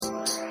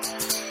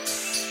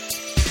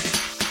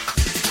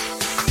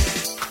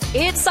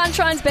It's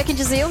Sunshine's Beck and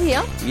Jazeel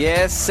here.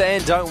 Yes,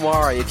 and don't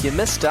worry, if you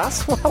missed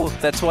us, well,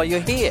 that's why you're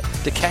here,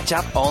 to catch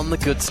up on the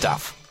good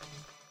stuff.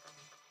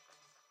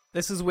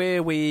 This is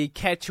where we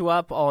catch you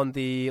up on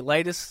the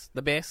latest,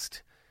 the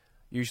best,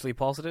 usually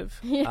positive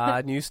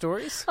news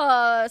stories.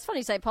 It's funny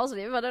you say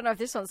positive. I don't know if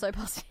this one's so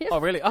positive. Oh,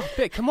 really? Oh,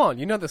 Beck, come on.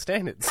 You know the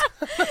standards.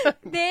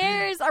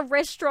 There's a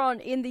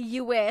restaurant in the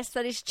US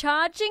that is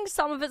charging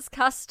some of its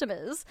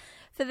customers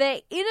for their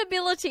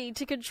inability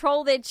to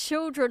control their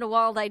children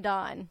while they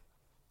dine.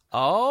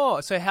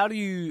 Oh, so how do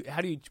you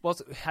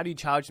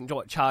charge them? Do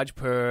you charge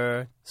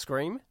per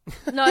scream?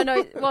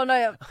 No. Well,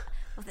 no.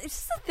 This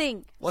is the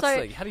thing.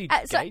 How do you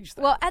gauge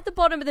that? Well, at the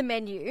bottom of the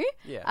menu,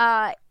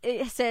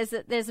 it says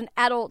that there's an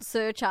adult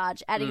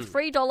surcharge, adding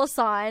 $3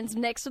 signs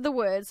next to the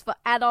words for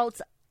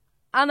adults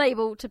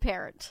unable to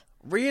parent.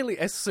 Really?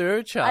 A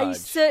surcharge?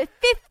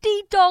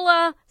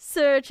 $50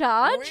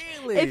 surcharge.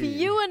 Really? If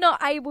you are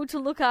not able to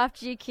look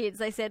after your kids.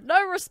 They said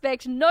no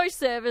respect, no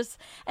service.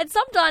 And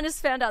some diners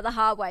found out the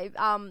hard way.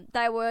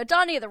 They were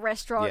dining at the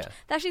restaurant. Yeah.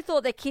 They actually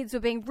thought their kids were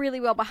being really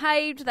well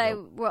behaved. They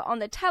were on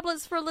their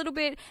tablets for a little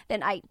bit,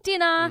 then ate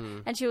dinner.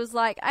 And she was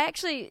like, I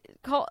actually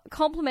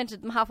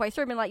complimented them halfway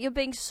through, being like, you're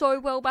being so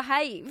well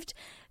behaved.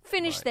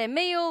 Finished their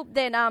meal.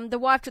 Then the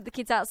wife took the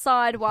kids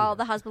outside while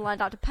the husband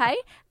lined up to pay.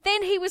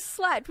 Then he was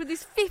slapped with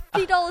this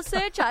 $50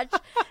 surcharge. The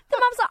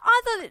mum's like,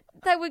 I thought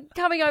they were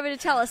coming over to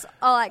tell us,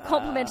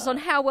 compliment us on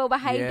how well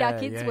behaved our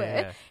kids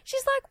were.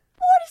 She's like,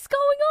 what is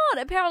going on?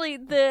 Apparently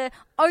the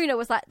owner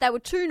was like, they were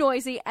too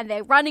noisy and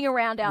they're running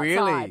around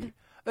outside.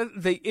 Really?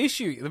 The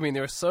issue, I mean,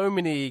 there are so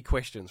many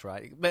questions,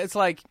 right? But it's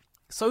like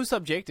so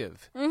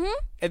subjective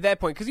at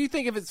that point, because you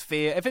think if it's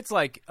fair, if it's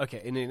like,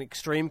 okay, in an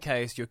extreme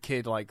case, your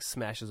kid like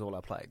smashes all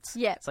our plates.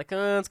 Yeah. It's like,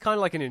 it's kind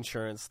of like an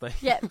insurance thing.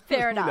 Yeah,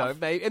 fair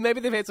enough. Maybe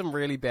they've had some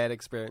really bad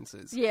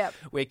experiences. Yeah.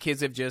 Where kids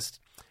have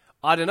just,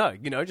 I don't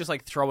know, just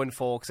like throwing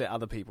forks at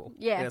other people.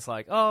 Yeah. And it's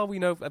like, we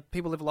know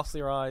people have lost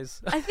their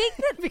eyes. I think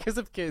that because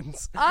of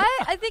kids.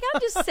 I think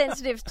I'm just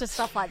sensitive to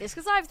stuff like this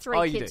because I have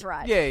three kids,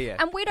 right? Yeah.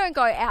 And we don't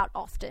go out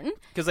often.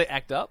 Because they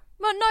act up?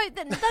 Well, no,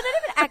 they don't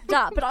even act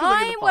up. But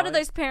I'm one of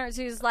those parents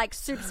who's like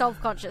super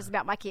self-conscious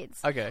about my kids.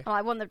 Okay.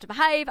 I want them to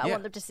behave. I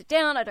want them to sit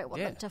down. I don't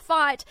want them to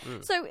fight.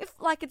 So if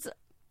like it's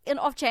an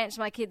off chance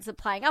my kids are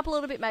playing up a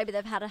little bit, maybe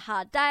they've had a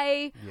hard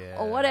day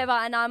or whatever,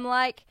 and I'm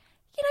like,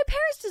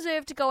 parents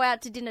deserve to go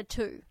out to dinner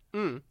too.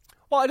 Well,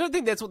 I don't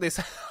think that's what they're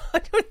saying. I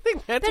don't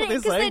think that's what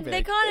they're saying.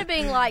 They're kind of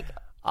being like,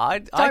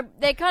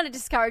 they're kind of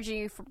discouraging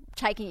you from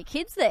taking your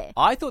kids there.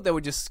 I thought they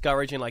were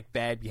discouraging like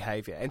bad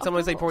behaviour, and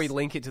sometimes they probably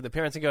link it to the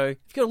parents and go, "If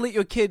you're gonna let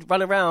your kid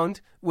run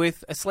around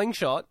with a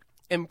slingshot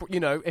and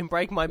and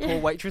break my poor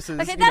waitress's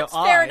that's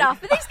fair enough."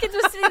 But these kids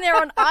were sitting there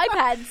on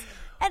iPads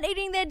and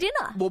eating their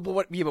dinner. Well, but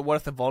what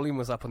if the volume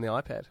was up on the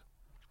iPad?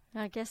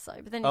 I guess so,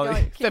 but then you go,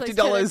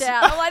 $50.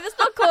 I'm like, that's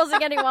not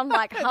causing anyone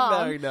like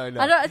harm. No.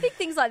 I think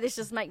things like this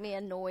just make me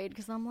annoyed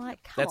because I'm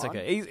like, come on.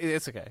 Okay.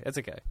 It's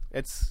okay.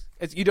 It's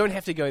you don't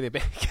have to go there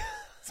back.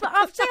 So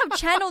I've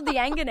channeled the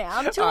anger now.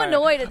 I'm too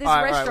annoyed at this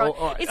restaurant.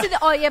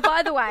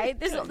 By the way,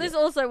 this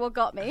also what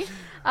got me.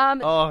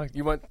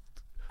 You want?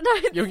 No,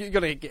 you're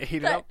gonna get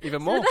heated up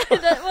even more.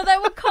 Well, they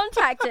were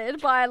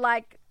contacted by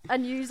like a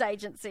news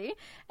agency,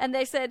 and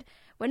they said,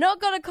 we're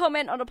not going to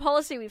comment on a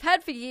policy we've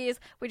had for years.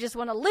 We just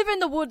want to live in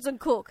the woods and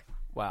cook.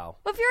 Wow.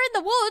 Well, if you're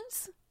in the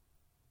woods,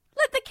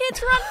 let the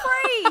kids run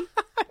free.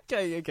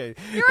 Okay.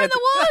 You're in the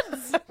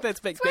woods.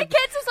 That's where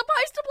kids are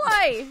supposed to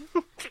play.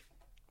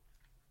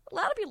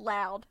 Allowed to be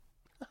loud.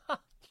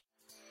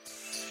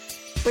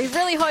 We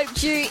really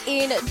hoped you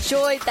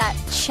enjoyed that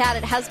chat.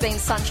 It has been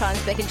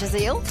Sunshine's Beck and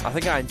Jazeel. I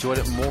think I enjoyed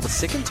it more the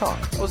second time.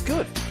 It was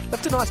good.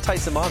 Left a nice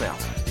taste in my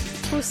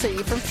mouth. We'll see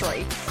you from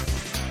 3.